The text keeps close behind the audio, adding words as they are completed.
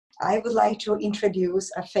I would like to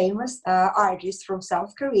introduce a famous artist from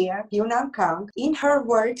South Korea, Hyunae Kang. In her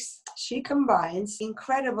works, she combines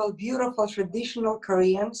incredible, beautiful traditional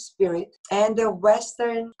Korean spirit and the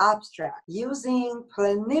Western abstract, using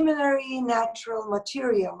preliminary natural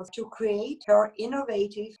materials to create her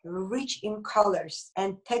innovative, rich in colors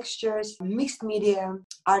and textures, mixed media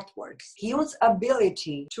artworks. Hyun's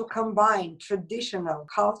ability to combine traditional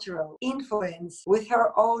cultural influence with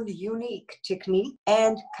her own unique technique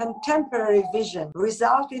and contemporary vision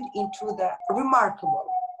resulted into the remarkable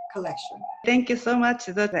collection. Thank you so much.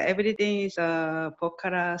 That everything is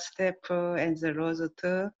vocal step and the rose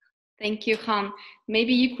too. Thank you, Han.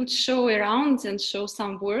 Maybe you could show around and show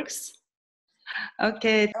some works.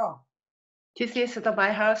 Okay. Oh. This is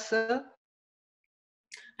my house.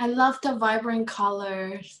 I love the vibrant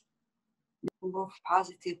colors. Full of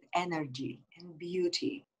positive energy and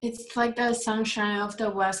beauty. It's like the sunshine of the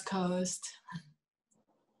West Coast.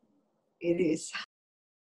 It is.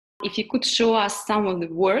 If you could show us some of the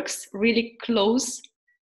works really close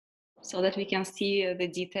so that we can see the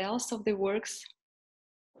details of the works.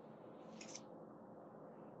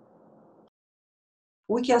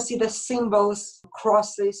 We can see the symbols,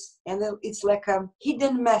 crosses, and it's like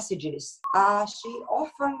hidden messages. She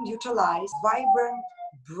often utilized vibrant,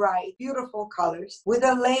 bright, beautiful colors with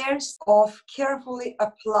the layers of carefully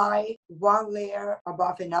apply one layer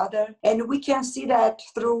above another. And we can see that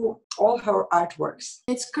through all her artworks.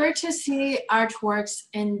 It's great to see artworks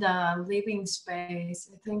in the living space.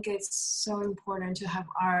 I think it's so important to have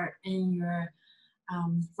art in your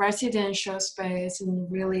residential space,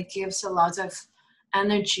 and really gives a lot of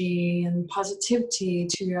energy and positivity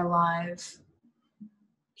to your life.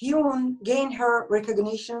 Hyun gained her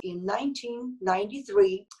recognition in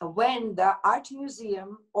 1993 when the Art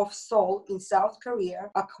Museum of Seoul in South Korea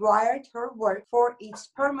acquired her work for its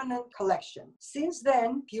permanent collection. Since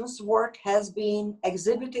then, Hyun's work has been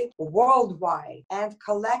exhibited worldwide and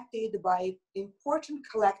collected by important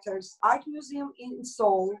collectors, Art Museum in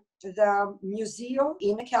Seoul, the Museum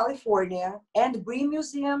in California, and Bree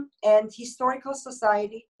Museum and Historical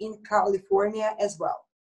Society in California as well.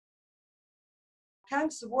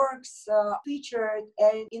 Kang's works featured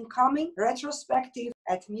an incoming retrospective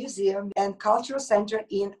at Museum and Cultural Center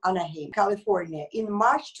in Anaheim, California in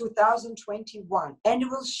March 2021, and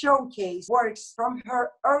will showcase works from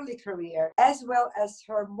her early career as well as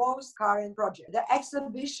her most current project. The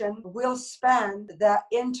exhibition will span the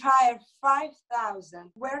entire 5,000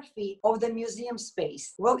 square feet of the museum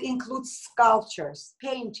space, will include sculptures,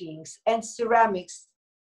 paintings, and ceramics.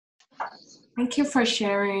 Thank you for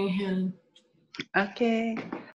sharing him. Okay.